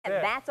And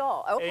that's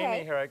all. Okay.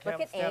 Amy here. I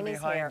can't stand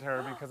behind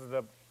her because of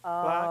the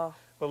black.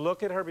 But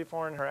look at her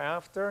before and her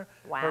after.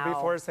 Wow. Her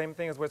before, same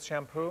thing as with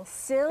shampoo.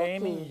 Silky.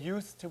 Amy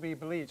used to be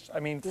bleached. I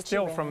mean, Did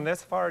still she from really?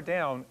 this far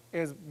down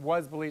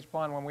was bleached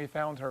blonde when we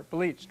found her.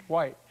 Bleached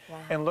white. Wow.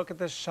 And look at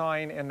the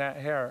shine in that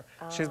hair.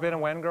 She's been a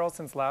Wen girl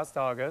since last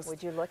August.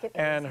 Would you look at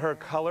And Amy's her hair?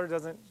 color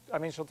doesn't, I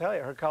mean, she'll tell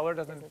you, her color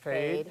doesn't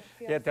fade.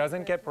 It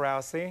doesn't get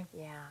brassy.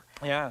 Yeah.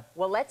 Yeah.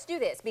 Well, let's do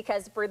this,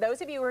 because for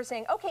those of you who are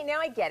saying, okay, now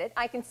I get it.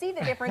 I can see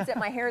the difference that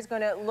my hair is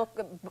going to look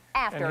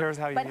after. And here's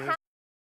how you use it.